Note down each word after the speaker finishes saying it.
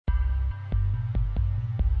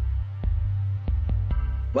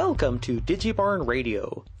Welcome to DigiBarn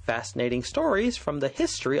Radio, fascinating stories from the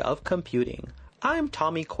history of computing. I'm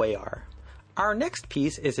Tommy Cuellar. Our next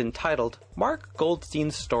piece is entitled Mark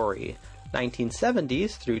Goldstein's Story,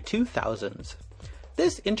 1970s through 2000s.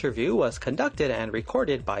 This interview was conducted and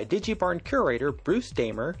recorded by DigiBarn curator Bruce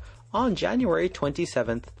Damer on January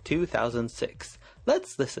 27, 2006.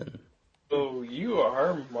 Let's listen. So you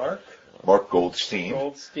are Mark Goldstein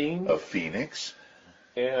of Phoenix.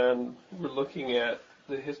 And we're looking at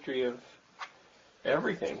the history of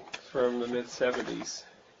everything from the mid-70s.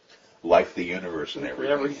 Life, the universe, and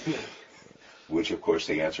everything. Which, of course,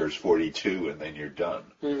 the answer is 42, and then you're done.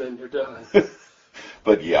 And then you're done.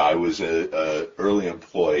 But yeah, I was an early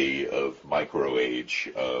employee of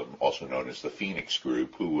MicroAge, also known as the Phoenix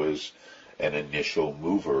Group, who was an initial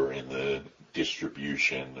mover in the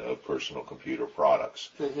distribution of personal computer products.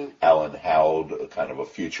 Mm-hmm. Alan Howd, kind of a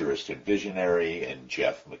futurist and visionary, and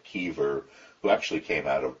Jeff McKeever, who actually came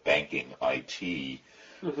out of banking IT,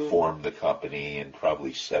 formed the company in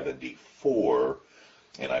probably 74,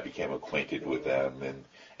 and I became acquainted with them.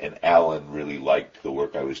 And Alan really liked the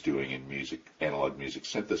work I was doing in analog music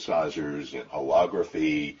synthesizers and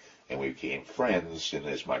holography, and we became friends. And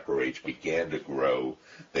as MicroAge began to grow,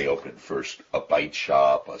 they opened first a byte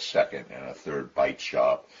shop, a second and a third byte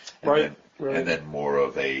shop, and then more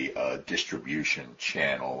of a distribution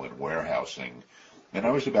channel and warehousing. And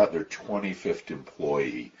I was about their 25th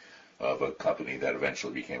employee of a company that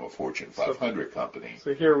eventually became a Fortune 500 company.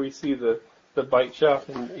 So here we see the byte shop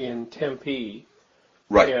in Tempe.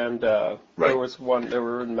 Right. And there was one, they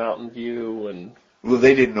were in Mountain View and... Well,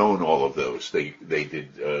 they didn't own all of those. They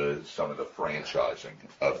did some of the franchising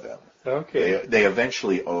of them. Okay. They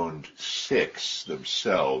eventually owned 6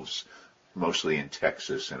 themselves, mostly in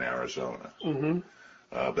Texas and Arizona. Mm-hmm.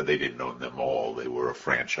 But they didn't own them all. They were a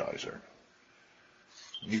franchiser.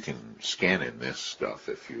 You can scan in this stuff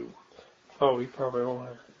if you... Oh, we probably won't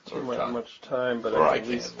have too much time, but I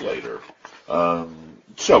can later.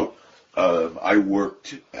 I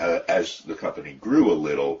worked, as the company grew a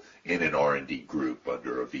little, in an R&D group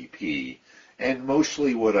under a VP, and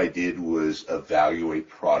mostly what I did was evaluate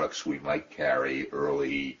products we might carry,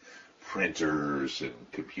 early printers and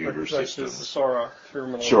computer systems. Sorok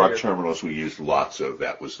terminal. Sorok terminals we used lots of.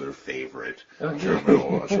 That was their favorite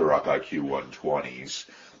terminal, Sorok IQ 120s.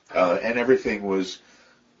 And everything was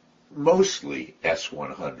mostly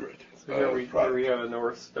S100. So here we have a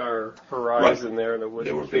North Star Horizon there in the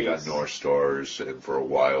wooden They were big on North Stars, and for a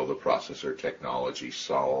while the processor technology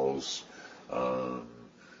Sols,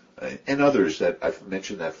 and others that I've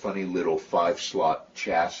mentioned, that funny little 5-slot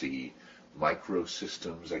chassis,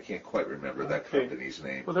 Microsystems. I can't quite remember that company's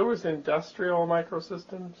name. Well, there was Industrial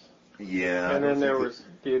Microsystems. Yeah. And then they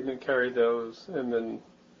didn't carry those, and then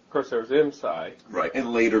of course there was IMSI. Right,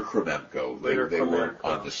 and later Krememco. They weren't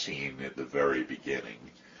on the scene at the very beginning.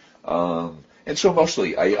 And so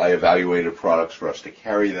mostly I evaluated products for us to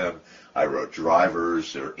carry them. I wrote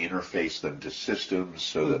drivers or interfaced them to systems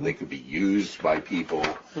so that they could be used by people.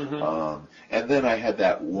 And then I had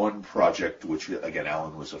that one project, which, again,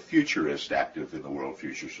 Alan was a futurist, active in the World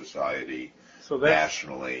Future Society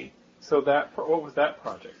nationally. So what was that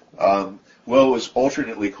project? Well, it was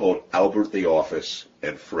alternately called Albert the Office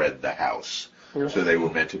and Fred the House. So they were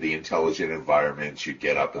meant to be intelligent environments. You'd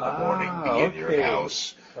get up in the morning, be in your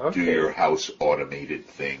house, do your house automated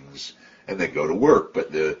things, and then go to work.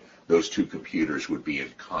 But those two computers would be in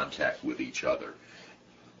contact with each other.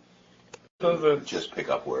 So just pick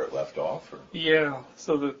up where it left off? Or? Yeah.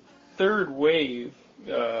 So the third wave...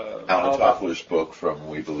 Alan Toffler's book from,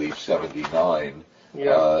 we believe, 79.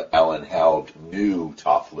 Alan Howd knew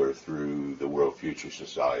Toffler through the World Future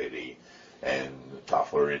Society, and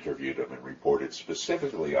Toffler interviewed him and reported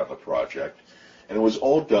specifically on the project. And it was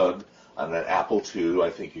all done on an Apple II. I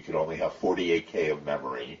think you could only have 48K of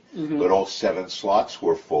memory, but all 7 slots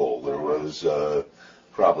were full. There was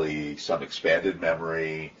probably some expanded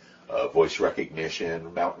memory, voice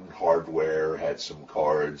recognition, Mountain Hardware had some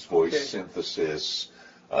cards, voice synthesis,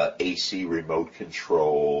 AC remote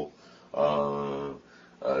control,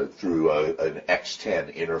 through an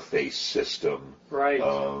X10 interface system. Right.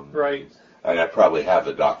 And I probably have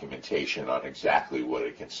the documentation on exactly what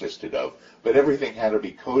it consisted of. But everything had to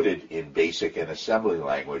be coded in BASIC and assembly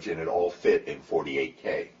language, and it all fit in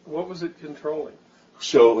 48K. What was it controlling?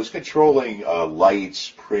 So it was controlling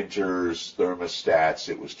lights, printers, thermostats.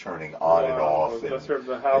 It was turning on and off. That's sort of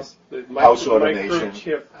the house automation.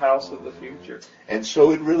 Microchip house of the future. And so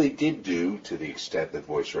it really did do, to the extent that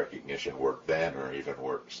voice recognition worked then or even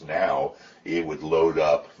works now, it would load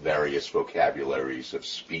up various vocabularies of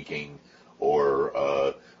speaking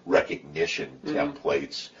or recognition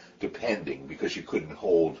templates depending, because you couldn't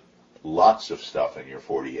hold lots of stuff in your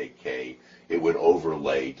 48K, it would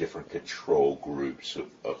overlay different control groups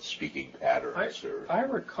of speaking patterns. I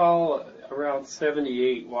recall around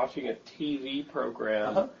 78 watching a TV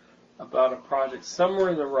program about a project somewhere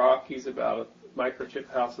in the Rockies about a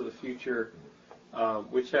microchip house of the future,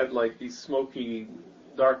 which had like these smoky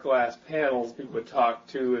dark glass panels people would talk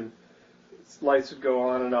to, and lights would go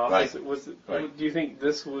on and off. Right. Do you think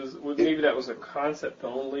this was maybe that was a concept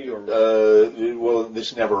only, or? Well,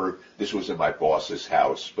 this was in my boss's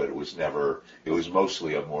house, but it was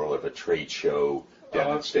mostly more of a trade show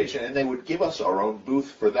demonstration, and they would give us our own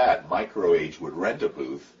booth for that. MicroAge would rent a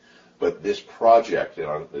booth, but this project,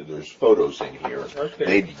 there's photos in here,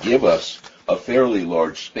 they'd give us a fairly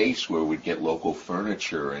large space where we'd get local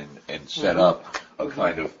furniture and set up a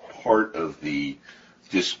kind of part of the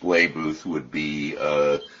display booth would be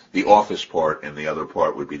the office part, and the other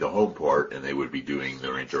part would be the home part, and they would be doing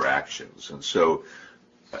their interactions. And so,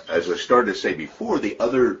 as I started to say before, the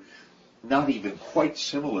other not even quite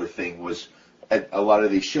similar thing was a lot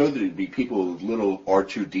of these showed that it'd be people with little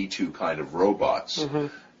R2-D2 kind of robots,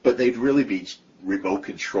 but they'd really be remote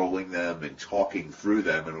controlling them and talking through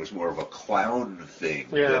them, and it was more of a clown thing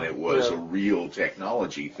than it was a real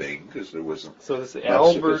technology thing, because there wasn't. So this is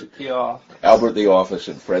Albert the Office. Albert the Office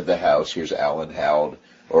and Fred the House. Here's Alan Howd,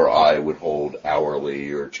 or I would hold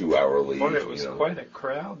hourly or 2 hourly. Boy, it was quite a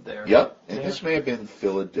crowd there. Yep, and this may have been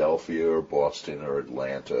Philadelphia or Boston or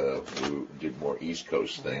Atlanta, who did more East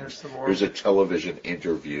Coast things. Here's a television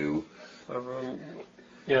interview.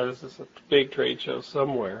 This is a big trade show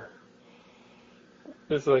somewhere.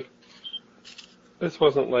 This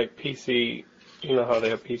wasn't like PC. You know how they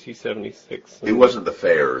have PC 76. It wasn't the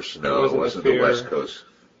fairs. No, it wasn't the West Coast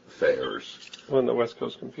fairs. It wasn't the West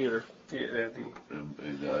Coast Computer. I'd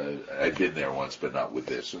been there once, but not with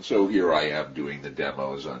this. And so here I am doing the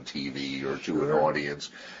demos on TV or to an audience,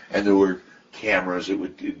 and there were cameras.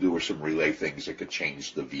 There were some relay things that could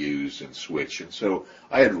change the views and switch. And so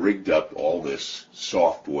I had rigged up all this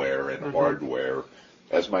software and hardware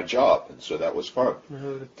as my job, and so that was fun.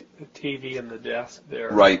 The TV and the desk there.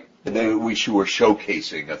 Right, and then we were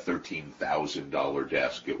showcasing a $13,000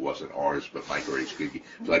 desk. It wasn't ours, but MicroAge could,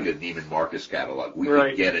 like a Neiman Marcus catalog. We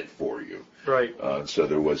could get it for you. Right. So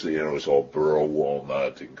there was, it was all burl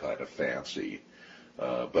walnut and kind of fancy,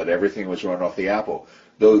 but everything was run off the Apple.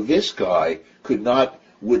 Though this guy would not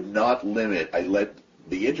limit. I let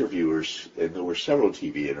the interviewers, and there were several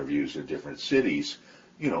TV interviews in different cities,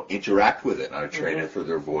 interact with it. I would train it for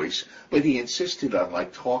their voice, but he insisted on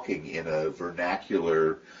talking in a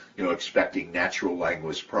vernacular, expecting natural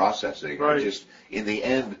language processing. Right. In the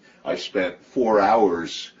end, I spent 4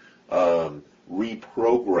 hours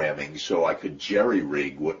reprogramming so I could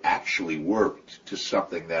jerry-rig what actually worked to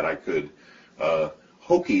something that I could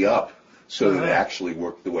hokey up so that it actually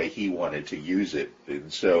worked the way he wanted to use it.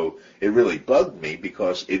 And so it really bugged me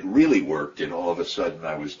because it really worked, and all of a sudden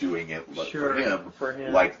I was doing it for him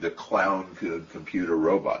like the clown computer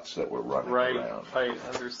robots that were running around. Right,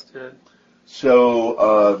 understood.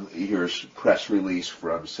 So here's press release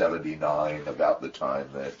from '79 about the time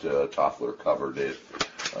that Toffler covered it,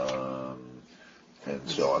 and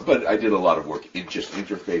so on. But I did a lot of work in just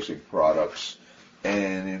interfacing products,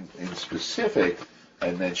 and in specific, I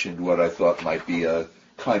mentioned what I thought might be a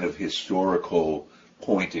kind of historical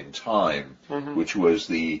point in time, which was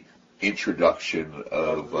the introduction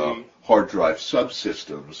of hard drive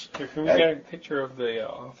subsystems. Here, can we get a picture of the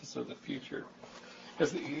Office of the Future?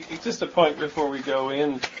 Because just a point before we go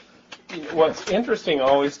in, what's interesting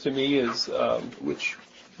always to me is the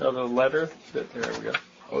letter that there we go.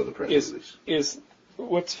 Oh, the press release. Is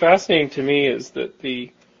what's fascinating to me is that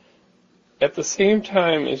at the same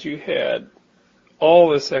time as you had all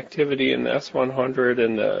this activity in the S100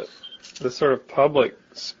 and the sort of public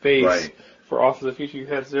space for Office of the Future, you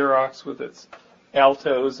had Xerox with its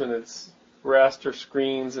Altos and its raster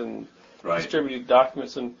screens and distributed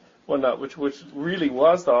documents and whatnot, which really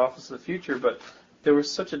was the Office of the Future, but there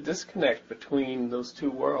was such a disconnect between those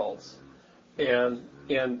two worlds. And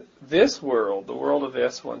this world, the world of the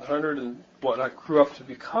S100 and what I grew up to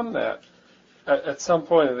become that, at some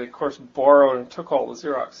point, they, of course, borrowed and took all the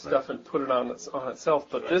Xerox stuff and put it on itself.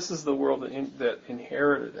 But this is the world that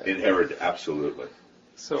inherited it. Inherited, absolutely.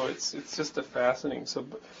 So it's just a fascinating. So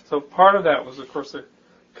part of that was, of course, the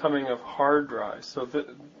coming of hard drives.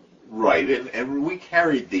 Right, and we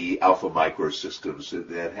carried the Alpha Microsystems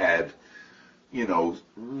that had,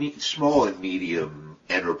 small and medium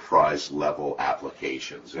enterprise level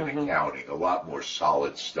applications in accounting, a lot more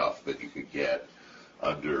solid stuff that you could get.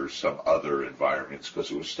 under some other environments because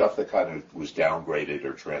it was stuff that kind of was downgraded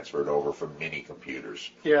or transferred over from mini computers.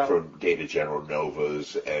 Yeah. From Data General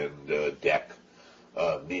Novas and DEC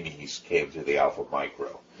minis came to the Alpha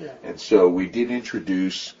Micro. Yeah. And so we did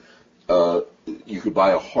introduce, you could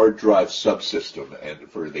buy a hard drive subsystem and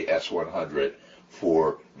for the S100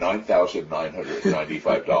 for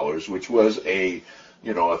 $9,995, which was a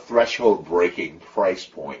threshold breaking price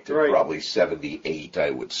point at probably 78, I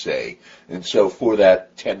would say. And so for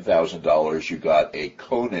that $10,000, you got a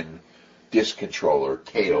Conan disk controller,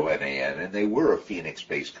 Konan, and they were a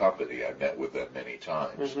Phoenix-based company. I met with them many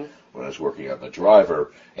times when I was working on the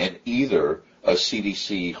driver, and either a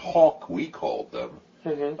CDC Hawk, we called them,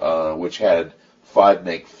 which had 5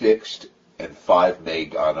 meg fixed and 5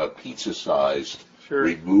 meg on a pizza-sized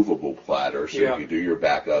removable platter, so you could do your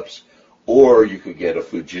backups, or you could get a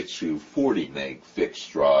Fujitsu 40 meg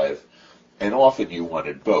fixed drive, and often you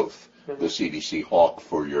wanted both. The CDC Hawk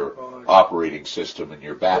for your operating system and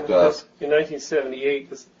your backup. In 1978,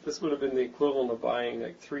 this would have been the equivalent of buying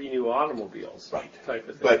like 3 new automobiles, type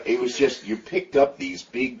of thing. But it was just, you picked up these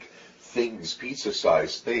big things,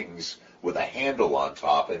 pizza-sized things, with a handle on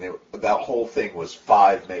top, and that whole thing was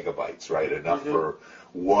 5 megabytes, right? Enough for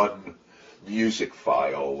one music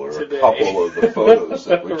file or a couple of the photos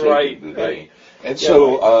that were taken today. And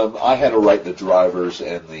so I had to write the drivers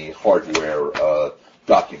and the hardware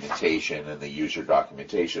documentation and the user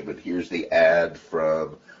documentation. But here's the ad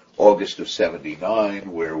from August of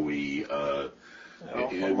 '79 where we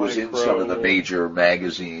it was in some of the major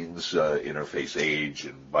magazines, Interface Age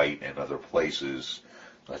and Byte and other places.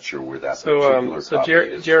 Not sure where that particular copy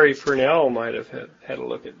is. Jerry Purnell might have had a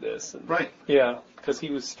look at this. And, right. Yeah, because he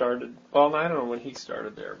was started. Well, I don't know when he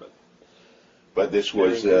started there, but this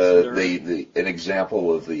was an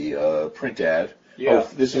example of the print ad. Yeah.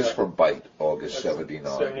 This is from Byte, August '79.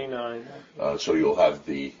 '79. So you'll have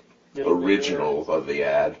the original of the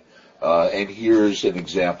ad. And here's an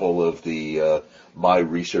example of the My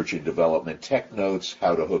Research and Development Tech Notes,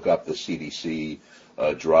 how to hook up the CDC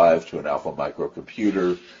drive to an Alpha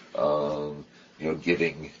microcomputer,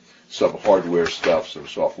 giving some hardware stuff, some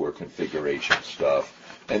software configuration stuff.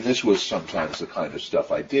 And this was sometimes the kind of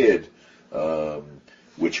stuff I did,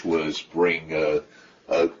 which was bring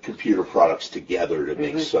computer products together to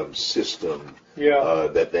make some system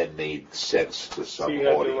that then made sense to some audience.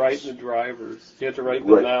 So you had to write the drivers. You had to write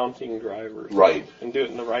the mounting drivers. Right. And do it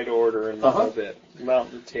in the right order and all that.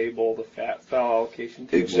 Mount the table, the file allocation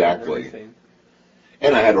table. Exactly. And everything.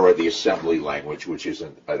 And I had to write the assembly language, which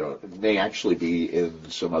isn't, it may actually be in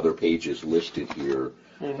some other pages listed here.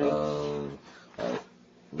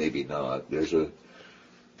 Maybe not. There's a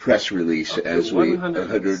press release as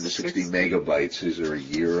 160 megabytes. Is there a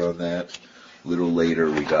year on that? A little later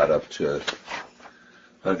we got up to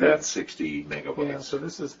 160 megabytes. Yeah, so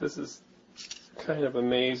this is kind of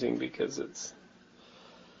amazing because it's,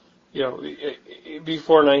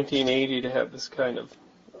 before 1980 to have this kind of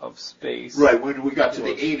space. Right, when we got to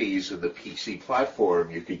the 80s and the PC platform,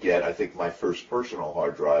 you could get, I think my first personal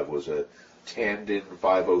hard drive was a Tandon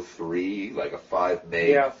 503, like a 5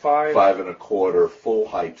 meg, 5 1/4 full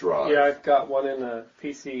height drive. Yeah, I've got one in a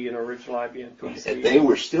PC, an original IBM PC. And they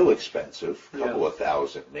were still expensive, a couple of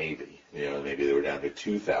thousand maybe. Maybe they were down to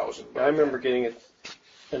 2,000. I remember getting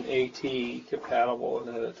an AT compatible and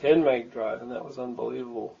then a 10 meg drive, and that was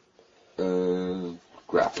unbelievable.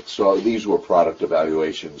 Graphics. So these were product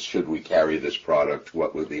evaluations. Should we carry this product?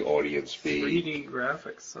 What would the audience be? 3D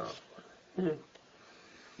graphics software.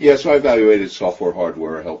 Yeah, so I evaluated software,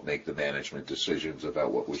 hardware, helped make the management decisions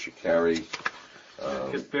about what we should carry.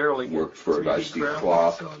 It barely worked for a guy, Steve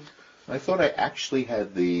Klopp. I thought I actually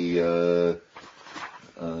had the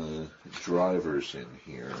drivers in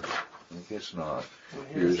here. I guess not. Well,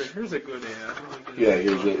 here's a good ad. Yeah,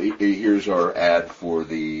 here's our ad for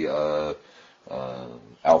the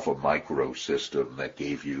Alpha Micro system that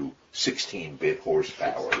gave you 16-bit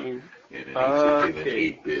horsepower in an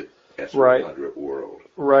 8-bit S100 world.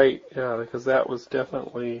 Right, yeah, because that was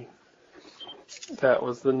definitely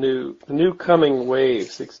the new coming wave,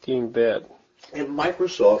 16-bit. And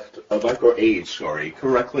Microage,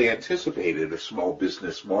 correctly anticipated a small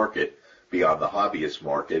business market beyond the hobbyist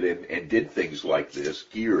market and did things like this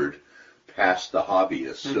geared past the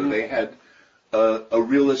hobbyists. So they had a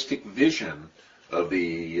realistic vision of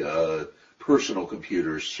the personal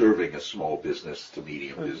computers serving a small business to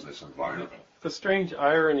medium business environment. The strange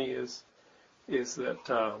irony is that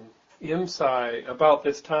IMSI about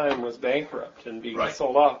this time was bankrupt and being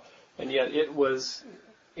sold off, and yet it was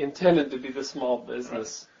intended to be the small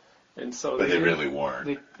business And so but they really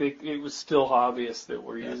weren't. It was still obvious that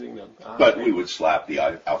we're using them. But we would slap the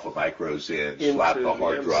Alpha Micros in, slap the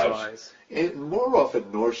hard drives. And more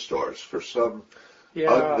often North Stars. For some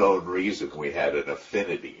unknown reason, we had an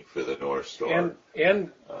affinity for the North Star.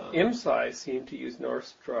 And MSI seemed to use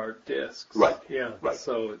North Star discs. Right. Yeah. Right.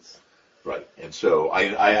 So it's... Right. And so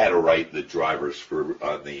I had to write the drivers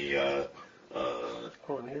on the...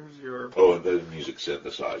 and here's your... Oh, and the music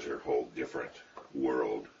synthesizer, whole different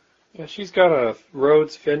world. Yeah, she's got a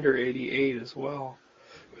Rhodes Fender 88 as well,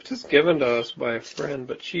 which was given to us by a friend,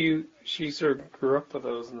 but she sort of grew up with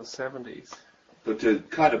those in the 70s. But to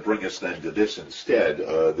kind of bring us then to this instead,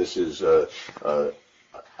 this is,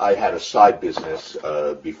 I had a side business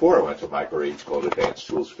before I went to Micro-H called Advanced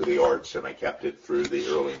Tools for the Arts, and I kept it through the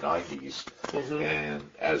early 90s. Mm-hmm. And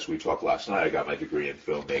as we talked last night, I got my degree in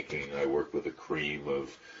filmmaking. I worked with a cream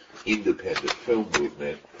of independent film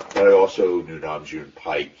movement, but I also knew Nam June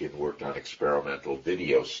Paik and worked on experimental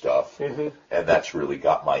video stuff, mm-hmm. and that's really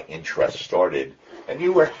got my interest started. And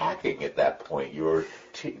you were hacking at that point. You were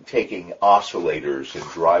taking oscillators and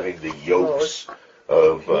driving the yokes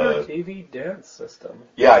of TV dance system.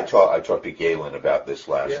 Yeah, I talked to Galen about this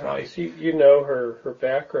last night. So you know her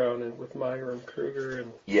background with Myron Kruger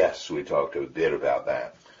and yes, we talked a bit about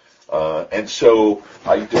that. And so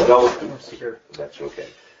I developed. That's okay.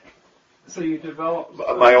 So you developed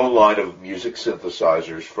my own line of music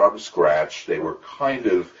synthesizers from scratch. They were kind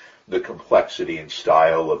of the complexity and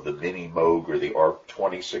style of the Mini Moog or the ARC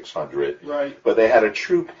 2600. Right. But they had a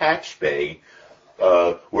true patch bay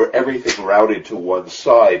where everything routed to one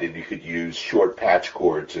side, and you could use short patch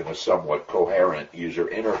cords in a somewhat coherent user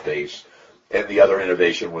interface. And the other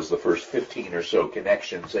innovation was the first 15 or so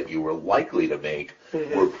connections that you were likely to make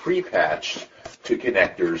were pre-patched to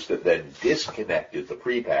connectors that then disconnected the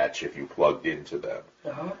pre-patch if you plugged into them.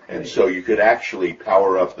 Okay. And so you could actually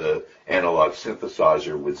power up the analog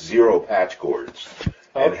synthesizer with 0 patch cords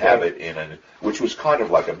and have it which was kind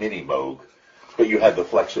of like a Mini Moog, but you had the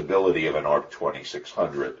flexibility of an ARC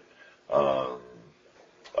 2600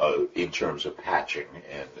 in terms of patching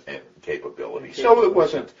and capability. So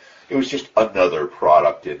it was just another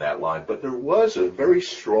product in that line, but there was a very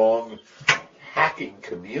strong hacking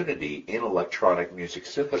community in electronic music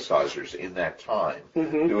synthesizers in that time.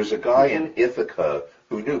 Mm-hmm. There was a guy in Ithaca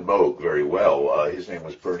who knew Moog very well. His name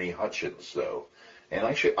was Bernie Hutchins, though. And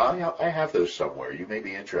I have those somewhere. You may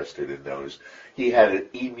be interested in those. He had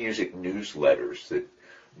e-music newsletters that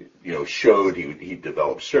showed he'd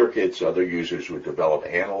develop circuits, other users would develop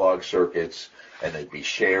analog circuits, and they'd be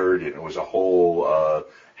shared, and it was a whole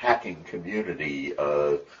hacking community,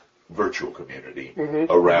 virtual community,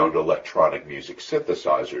 around electronic music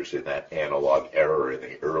synthesizers in that analog era in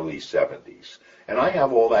the early 70s. And I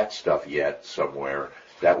have all that stuff yet somewhere.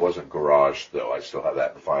 That wasn't garaged, though. I still have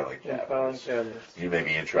that in filing cabinets. You may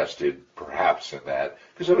be interested, perhaps, in that,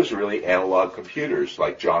 because it was really analog computers,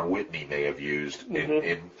 like John Whitney may have used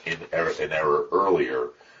in an era earlier,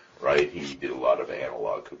 right? He did a lot of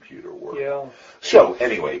analog computer work. Yeah. So,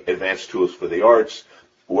 anyway, Advanced Tools for the Arts.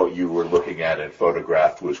 What you were looking at and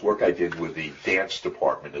photographed was work I did with the dance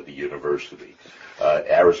department of the university.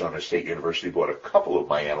 Arizona State University bought a couple of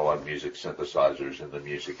my analog music synthesizers in the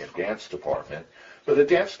music and dance department. But the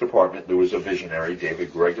dance department, there was a visionary,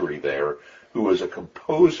 David Gregory, there, who was a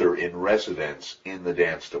composer in residence in the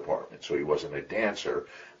dance department. So he wasn't a dancer,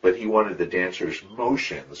 but he wanted the dancers'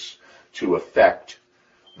 motions to affect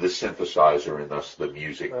the synthesizer and thus the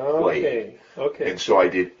music played. Okay. And so I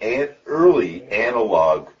did early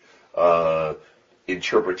analog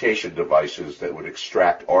interpretation devices that would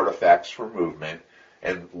extract artifacts from movement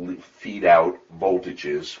and feed out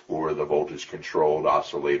voltages for the voltage-controlled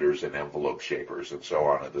oscillators and envelope shapers and so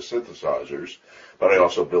on at the synthesizers. But I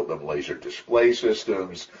also built them laser display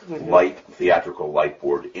systems, theatrical light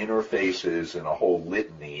board interfaces, and a whole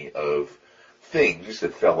litany of things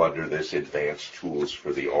that fell under this Advanced Tools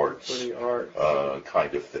for the Arts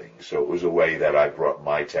kind of thing. So it was a way that I brought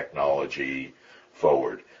my technology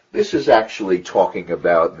forward. This is actually talking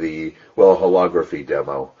about the holography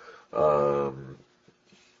demo.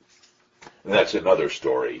 That's another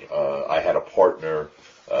story. I had a partner,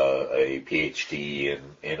 a PhD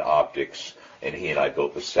in optics, and he and I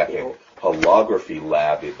built the second holography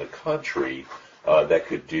lab in the country that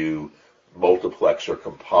could do multiplex or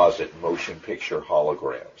composite motion picture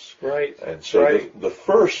holograms. Right. And so the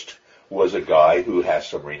first was a guy who has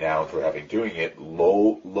some renown for having doing it,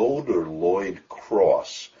 Loder Lloyd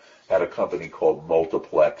Cross, had a company called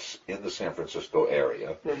Multiplex in the San Francisco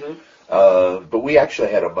area. But we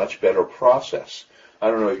actually had a much better process. I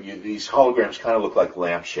don't know, these holograms kind of look like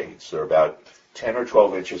lampshades. They're about 10 or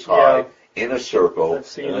 12 inches high in a circle. I've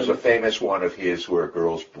seen and there's them. a famous one of his where a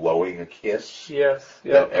girl's blowing a kiss Yes.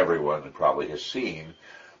 that everyone probably has seen.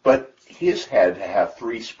 But his had to have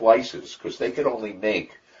 3 splices because they could only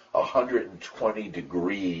make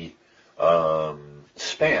 120-degree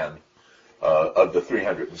span of the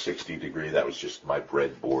 360-degree. That was just my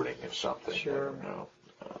breadboarding or something. Sure.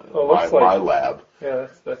 My lab. Yeah,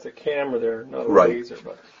 that's a camera there, not a Right. laser.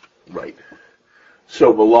 But Right.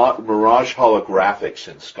 So Mirage Holographics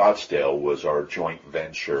in Scottsdale was our joint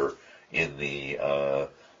venture in the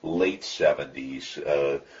late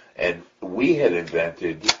 70s. And we had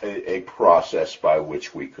invented a process by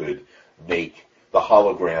which we could make the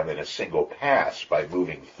hologram in a single pass by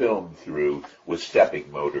moving film through with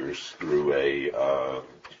stepping motors through a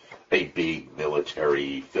big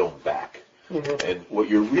military film back. Mm-hmm. And what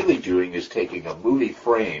you're really doing is taking a movie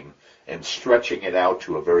frame and stretching it out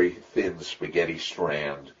to a very thin spaghetti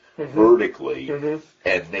strand vertically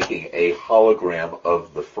and making a hologram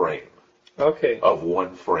of the frame, of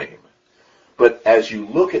one frame. But as you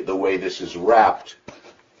look at the way this is wrapped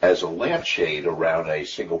as a lampshade around a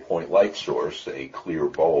single-point light source, a clear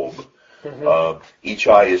bulb, each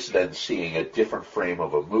eye is then seeing a different frame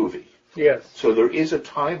of a movie. yes. So there is a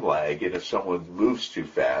time lag, and if someone moves too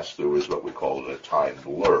fast, there was what we call a time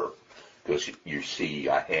blur, because you see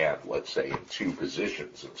a hand, let's say, in 2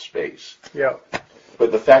 positions in space. Yeah.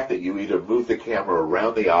 But the fact that you either move the camera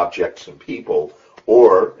around the objects and people,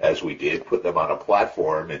 or, as we did, put them on a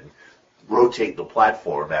platform and rotate the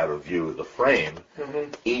platform out of view of the frame,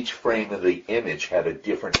 each frame of the image had a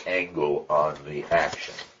different angle on the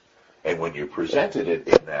action. And when you presented it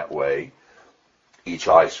in that way, each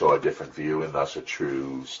eye saw a different view, and thus a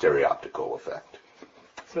true stereoptical effect.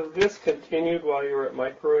 So this continued while you were at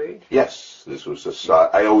Microage? Yes, this was a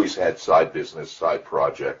side. I always had side business, side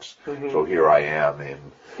projects. So here I am in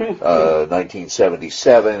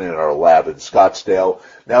 1977 in our lab in Scottsdale.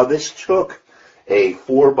 Now this took a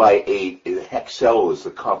 4x8. Hexcel is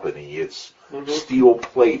the company. It's steel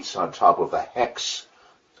plates on top of a hex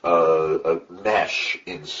mesh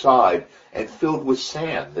inside and filled with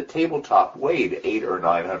sand. The tabletop weighed 800 or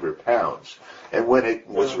 900 pounds. And when it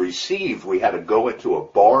was received, we had to go into a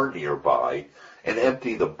bar nearby and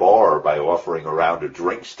empty the bar by offering a round of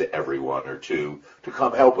drinks to everyone or two to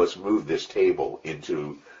come help us move this table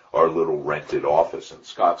into our little rented office in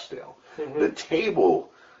Scottsdale. The table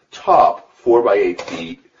top, 4x8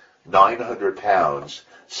 feet, 900 pounds,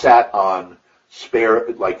 sat on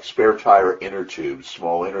spare tire inner tubes,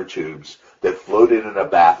 small inner tubes that floated in a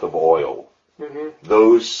bath of oil.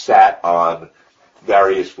 Those sat on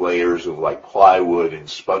various layers of like plywood and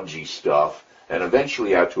spongy stuff, and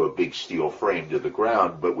eventually out to a big steel frame to the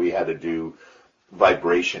ground, but we had to do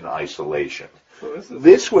vibration isolation.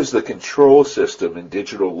 This was the control system in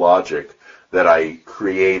Digital Logic that I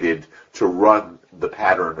created to run the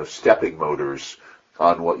pattern of stepping motors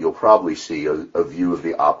on what you'll probably see, a view of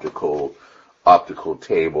the optical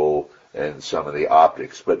table and some of the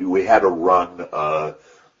optics. But we had to run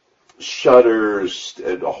shutters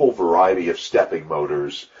and a whole variety of stepping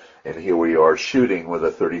motors. And here we are shooting with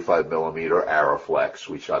a 35 millimeter Arriflex.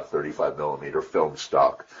 We shot 35 millimeter film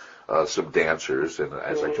stock. Some dancers, and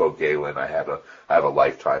as I told Galen, I have a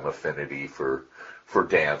lifetime affinity for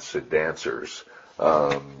dance and dancers.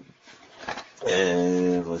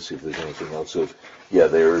 And let's see if there's anything else.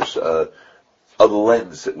 There's a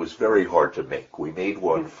lens that was very hard to make. We made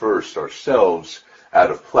one first ourselves out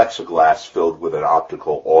of plexiglass filled with an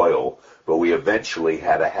optical oil, but we eventually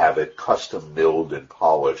had to have it custom milled and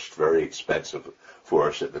polished, very expensive for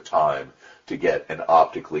us at the time, to get an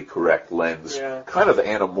optically correct lens, kind of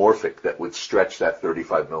anamorphic, that would stretch that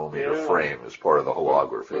 35 millimeter frame as part of the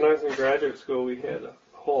holography. When I was in graduate school, we had a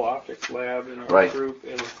whole optics lab in our group.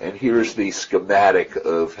 And here's the schematic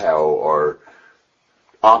of how our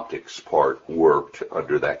optics part worked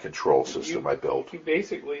under that control system I built. You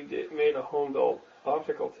basically made a home-built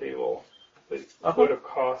optical table that would have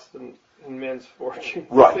cost an immense fortune.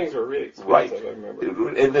 Right. Things were really expensive, I remember.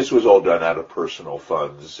 And this was all done out of personal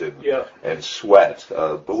funds and sweat.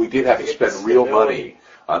 But we did have to spend real money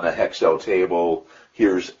on the Hexcel table.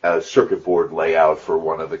 Here's a circuit board layout for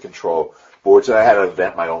one of the control boards. And I had to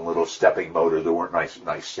invent my own little stepping motor. There weren't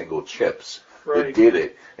nice single chips that did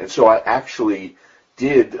it. And so I actually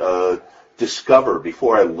did discover,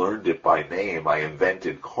 before I learned it by name, I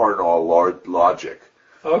invented Carnot logic.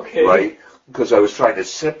 Okay. Right? Because I was trying to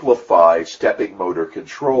simplify stepping motor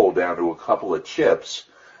control down to a couple of chips,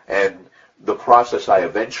 and the process I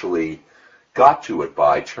eventually got to it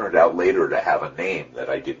by turned out later to have a name that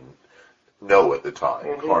I didn't know at the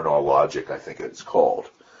time. Carnot Logic, I think it's called.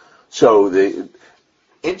 So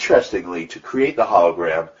interestingly, to create the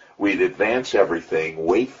hologram, we'd advance everything,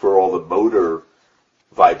 wait for all the motor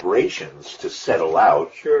vibrations to settle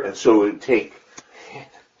out, Sure. and so it would take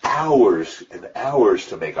hours and hours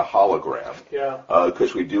to make a hologram. Yeah.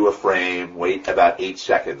 Because we do a frame, wait about 8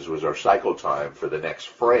 seconds was our cycle time for the next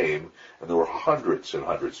frame, and there were hundreds and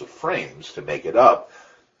hundreds of frames to make it up.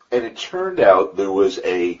 And it turned out there was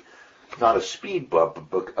not a speed bump,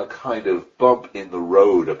 but a kind of bump in the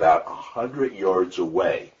road about 100 yards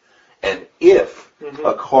away. And if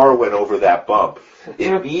a car went over that bump,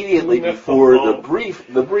 immediately before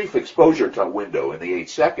the brief exposure time window in the 8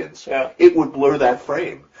 seconds, it would blur that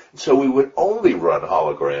frame. So we would only run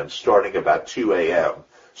holograms starting about 2 a.m.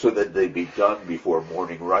 so that they'd be done before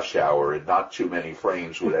morning rush hour and not too many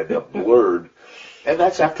frames would end up blurred. And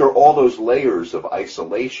that's after all those layers of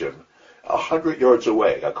isolation. 100 yards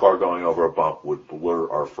away, a car going over a bump would blur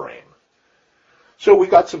our frame. So we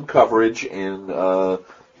got some coverage in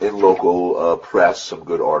local press, some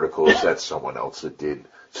good articles. That's someone else that did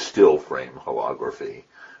still frame holography.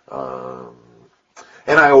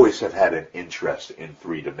 And I always have had an interest in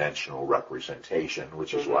three-dimensional representation,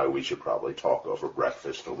 which is why we should probably talk over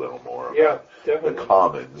breakfast a little more about the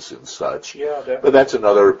commons and such. Yeah, definitely. But that's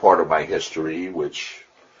another part of my history, which...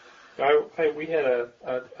 we had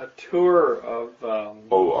a tour of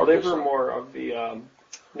Livermore of the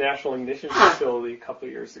National Ignition Facility a couple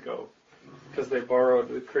of years ago, because they borrowed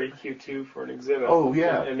the Cray Q2 for an exhibit. Oh,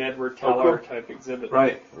 yeah. An Edward Teller type exhibit.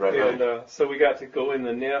 Right. And so we got to go in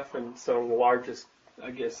the NIF and some of the largest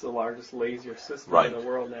laser system in the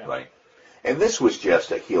world now. Right. And this was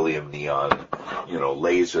just a helium neon,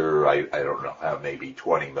 laser, I don't know, maybe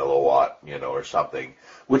 20 milliwatt, or something,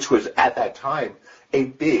 which was at that time a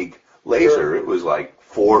big laser. Sure. It was like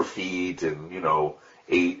 4 feet and,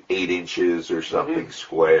 8 inches or something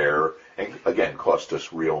square, and again, cost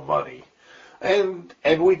us real money. And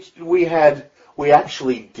we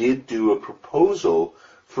actually did do a proposal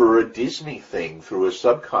for a Disney thing through a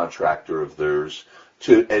subcontractor of theirs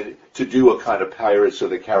to do a kind of Pirates of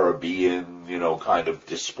the Caribbean, kind of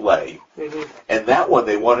display. And that one,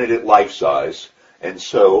 they wanted it life-size. And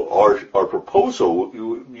so our proposal,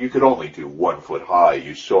 you could only do 1 foot high.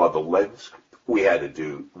 You saw the lens we had to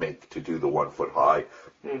do the 1 foot high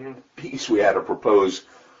piece. We had to propose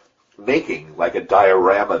making like a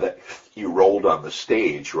diorama that you rolled on the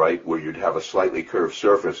stage, right, where you'd have a slightly curved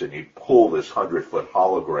surface and you'd pull this 100-foot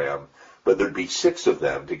hologram, but there'd be 6 of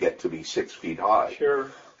them to get to be 6 feet high.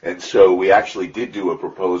 Sure. And so we actually did do a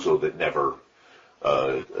proposal that never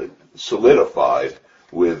solidified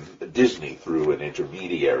with Disney through an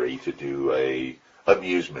intermediary to do a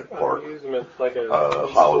amusement park like a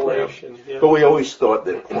hologram. Yeah. But we always thought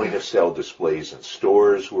that point-of-sale displays in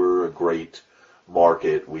stores were a great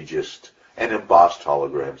market. And embossed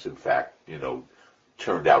holograms, in fact,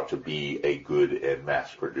 turned out to be a good and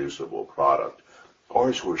mass-producible product.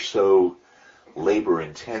 Ours were so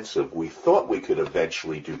labor-intensive, we thought we could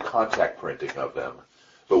eventually do contact printing of them,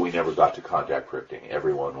 but we never got to contact printing.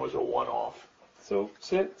 Everyone was a one-off. So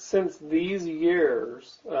since these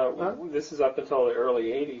years, this is up until the early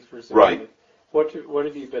 80s, presumably. Right. What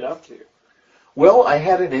have you been up to? Well, I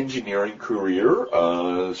had an engineering career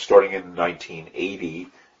starting in 1980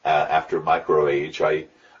 after MicroAge.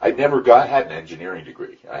 I never had an engineering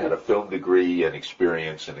degree. I had a film degree and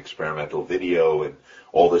experience in experimental video and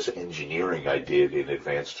all this engineering I did in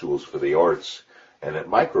advanced tools for the arts. And at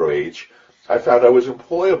MicroAge, I found I was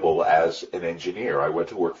employable as an engineer. I went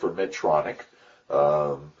to work for Medtronic,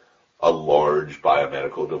 a large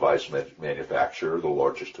biomedical device manufacturer, the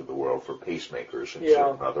largest in the world for pacemakers and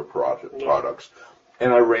certain other products.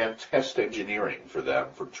 And I ran test engineering for them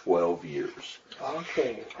for 12 years.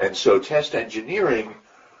 Okay. And so test engineering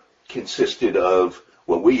consisted of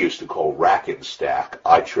what we used to call rack and stack,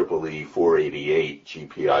 IEEE 488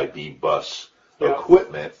 GPIB bus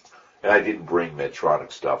equipment. And I didn't bring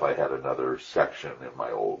Medtronic stuff. I had another section in my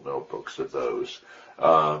old notebooks of those.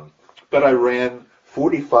 But I ran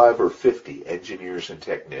 45 or 50 engineers and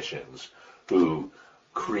technicians who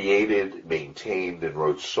created, maintained, and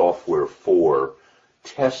wrote software for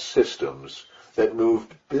test systems that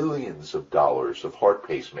moved billions of dollars of heart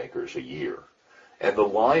pacemakers a year. And the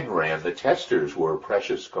line ran, the testers were a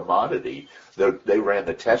precious commodity. They ran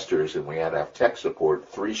the testers, and we had to have tech support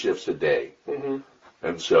 3 shifts a day.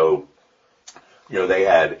 And so, they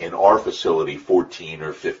had in our facility 14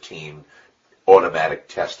 or 15 automatic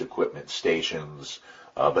test equipment stations,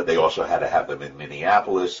 but they also had to have them in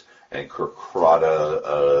Minneapolis and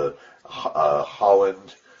Kerkrade,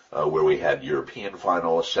 Holland, where we had European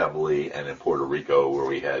final assembly, and in Puerto Rico where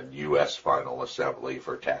we had U.S. final assembly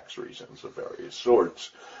for tax reasons of various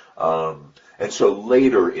sorts. And so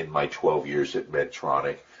later in my 12 years at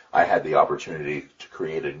Medtronic, I had the opportunity to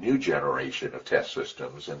create a new generation of test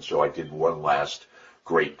systems, and so I did one last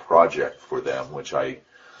great project for them, which I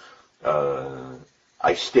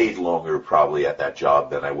stayed longer probably at that job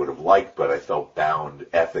than I would have liked, but I felt bound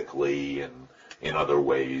ethically and in other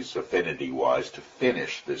ways, affinity-wise, to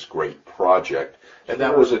finish this great project, and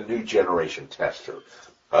that was a new generation tester.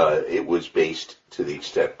 It was based, to the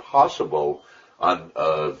extent possible, on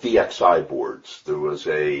VXI boards. There was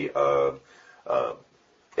what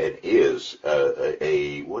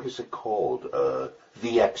is it called?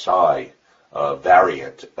 VXI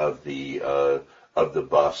variant of the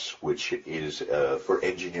bus, which is for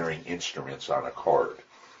engineering instruments on a card.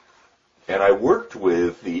 And I worked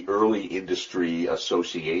with the early industry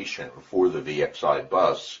association for the VXI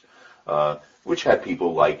bus, which had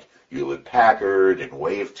people like Hewlett-Packard and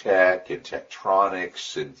WaveTech and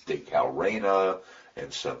Tektronix and Decal-Reyna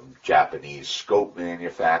and some Japanese scope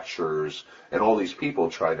manufacturers and all these people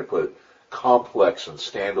trying to put complex and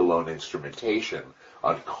standalone instrumentation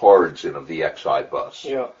on cards in a VXI bus.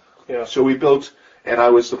 Yeah. So we built, and I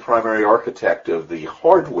was the primary architect of the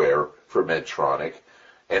hardware for Medtronic,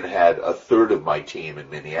 and had a third of my team in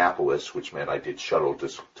Minneapolis, which meant I did shuttle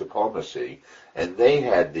diplomacy, and they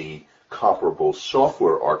had the comparable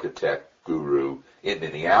software architect guru in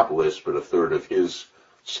Minneapolis, but a third of his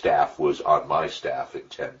staff was on my staff in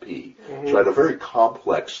Tempe. Mm-hmm. So I had a very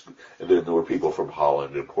complex, and then there were people from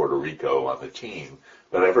Holland and Puerto Rico on the team,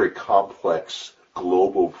 but I had a very complex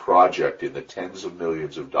global project in the tens of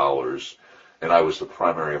millions of dollars, and I was the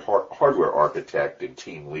primary hardware architect and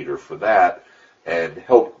team leader for that, and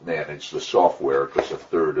helped manage the software because a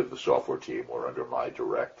third of the software team were under my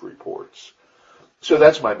direct reports. So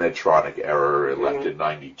that's my Medtronic era. I left in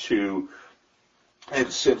 92.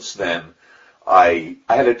 And since then, I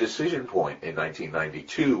had a decision point in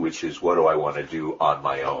 1992, which is what do I want to do on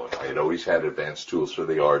my own? I had always had advanced tools for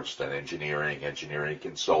the arts, then engineering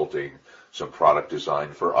consulting, some product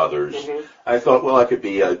design for others. Mm-hmm. I thought, well, I could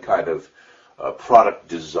be a kind of a product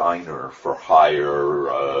designer for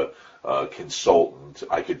hire, consultant.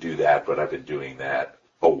 I could do that, but I've been doing that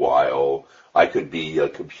a while. I could be a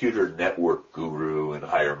computer network guru and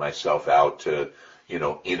hire myself out to,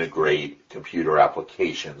 integrate computer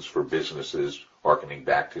applications for businesses, harkening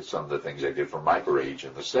back to some of the things I did for MicroAge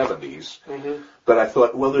in the 70s. Mm-hmm. But I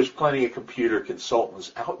thought, well, there's plenty of computer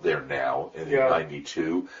consultants out there now in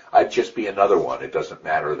 92. I'd just be another one. It doesn't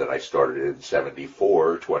matter that I started in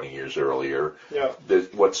 74, 20 years earlier. Yeah.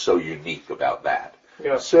 What's so unique about that?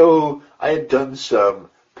 Yeah. So I had done some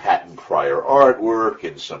patent prior art work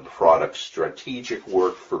and some product strategic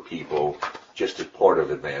work for people just as part of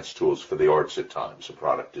advanced tools for the arts at times, some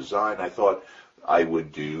product design. I thought I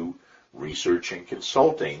would do research and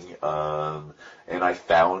consulting, and I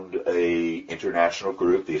found a international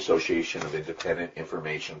group, the Association of Independent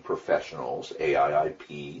Information Professionals,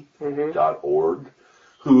 AIIP.org,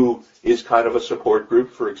 who is kind of a support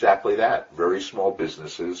group for exactly that, very small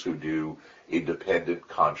businesses who do independent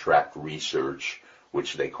contract research,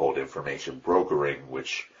 which they called information brokering,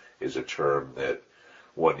 which is a term that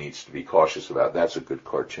one needs to be cautious about. That's a good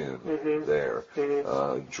cartoon there,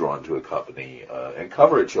 drawn to a company, and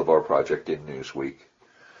coverage of our project in Newsweek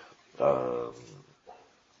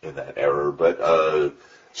in that era. But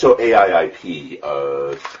so AIIP,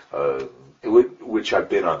 which I've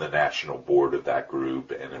been on the national board of that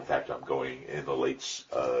group, and in fact I'm going in the late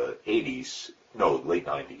 90s,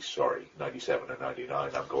 97 and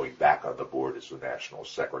 99, I'm going back on the board as the national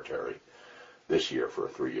secretary this year for a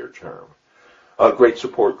 3-year term. A great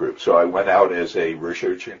support group. So I went out as a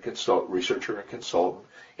researcher and consultant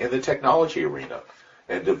in the technology arena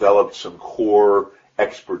and developed some core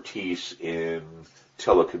expertise in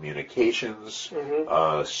telecommunications,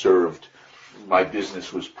 served, my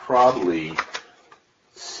business was probably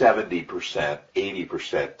 70%,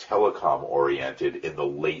 80% telecom oriented in the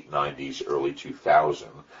late 90s, early 2000.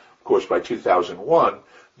 Of course, by 2001,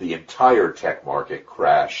 the entire tech market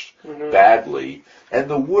crashed badly, and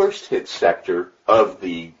the worst hit sector of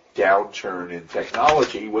the downturn in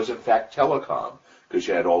technology was, in fact, telecom, because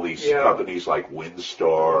you had all these companies like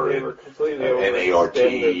WinStar and ART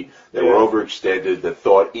that were overextended, that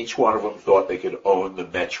thought, each one of them thought they could own the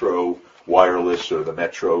Metro Wireless or the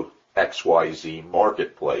Metro XYZ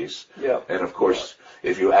marketplace. Yeah. And of course,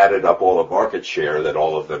 if you added up all the market share that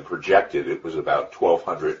all of them projected, it was about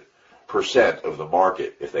 1,200% of the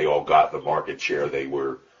market. If they all got the market share they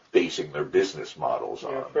were basing their business models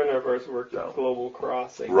on. A friend of ours worked at Global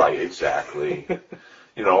Crossing. Right, exactly.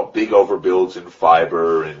 big overbuilds in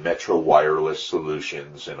fiber and metro wireless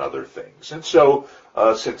solutions and other things. And so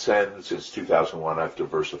since then, since 2001, I've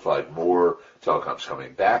diversified more. Telecom's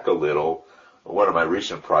coming back a little. One of my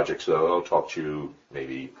recent projects, though, I'll talk to you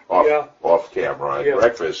maybe off camera at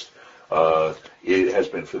breakfast, it has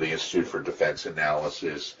been for the Institute for Defense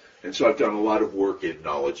Analysis. And so I've done a lot of work in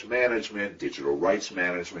knowledge management, digital rights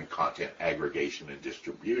management, content aggregation and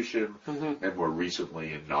distribution, and more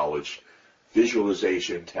recently in knowledge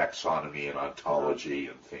visualization, taxonomy, and ontology,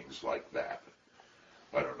 and things like that.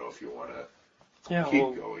 I don't know if you want to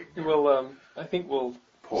keep going. Well, I think we'll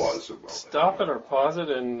pause a moment. Stop it or pause it,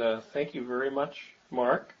 and thank you very much,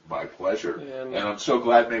 Mark. My pleasure. And I'm so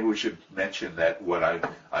glad. Maybe we should mention that what I'm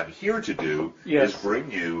here to do is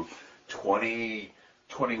bring you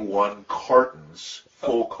 21 cartons,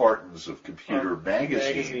 full cartons of computer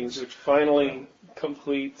magazines, which finally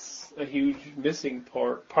completes a huge missing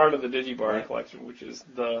part of the DigiBarn collection, which is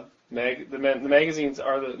the magazines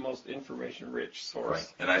are the most information-rich source.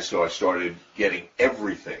 Right. And I started getting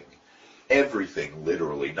everything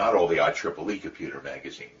literally, not all the IEEE computer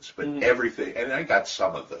magazines, but everything, and I got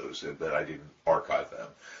some of those, but I didn't archive them.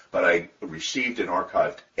 But I received and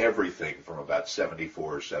archived everything from about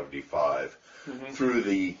 74 or 75 through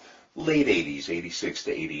the late 80s, 86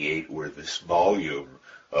 to 88, where this volume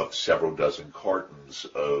of several dozen cartons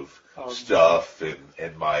of stuff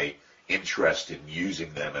and my interest in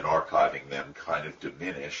using them and archiving them kind of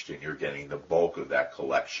diminished, and you're getting the bulk of that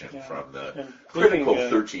collection from the critical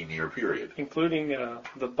 13-year period. Including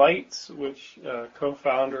the Bytes, which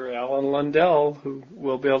co-founder Alan Lundell, who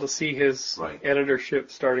will be able to see his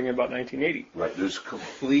editorship starting in about 1980. Right. There's a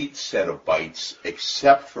complete set of Bytes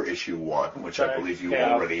except for issue 1, which I believe you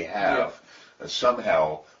already have. And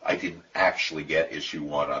somehow I didn't actually get issue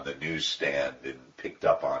 1 on the newsstand and picked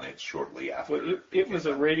up on it shortly after. Well, it was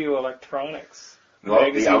a radio electronics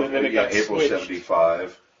magazine, and then it got April switched.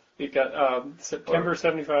 75. It got September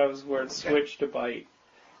 75 is where it switched to Byte,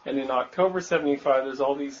 and in October 75 there's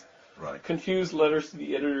all these confused letters to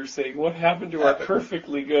the editor saying, "What happened to our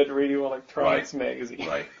perfectly good radio electronics magazine?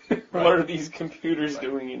 What are these computers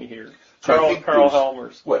doing in here?" So Carl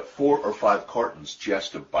Helmers. 4 or 5 cartons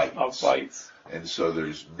just of Bytes. Of Bytes. And so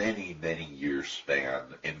there's many, many years span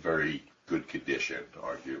in very good condition,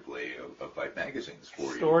 arguably, of Byte magazines for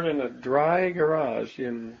you. Stored in a dry garage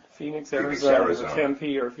in Phoenix, Arizona. Or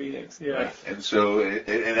Tempe or Phoenix, Right. And so,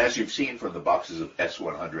 and as you've seen from the boxes of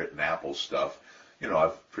S100 and Apple stuff,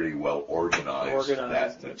 I've pretty well organized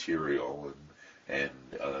that material, and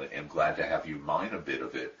am glad to have you mine a bit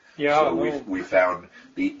of it. Yeah, so we found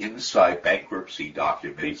the IMSI bankruptcy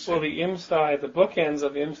documents. The IMSI, the bookends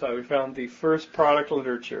of IMSI, we found the first product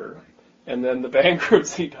literature, and then the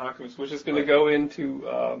bankruptcy documents, which is going to go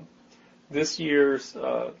into this year's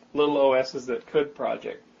Little OSs That Could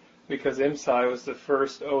project, because IMSI was the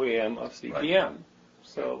first OEM of CP/M. Right.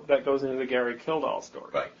 So that goes into the Gary Kildall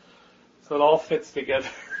story. Right. So it all fits together.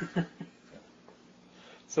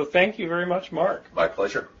 So thank you very much, Mark. My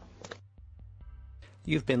pleasure.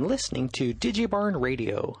 You've been listening to DigiBarn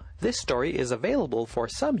Radio. This story is available for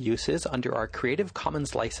some uses under our Creative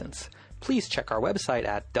Commons license. Please check our website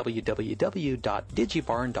at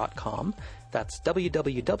www.digibarn.com. That's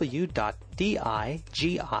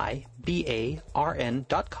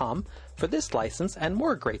www.digibarn.com for this license and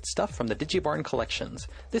more great stuff from the DigiBarn collections.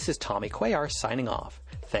 This is Tommy Cuellar signing off.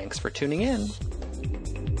 Thanks for tuning in.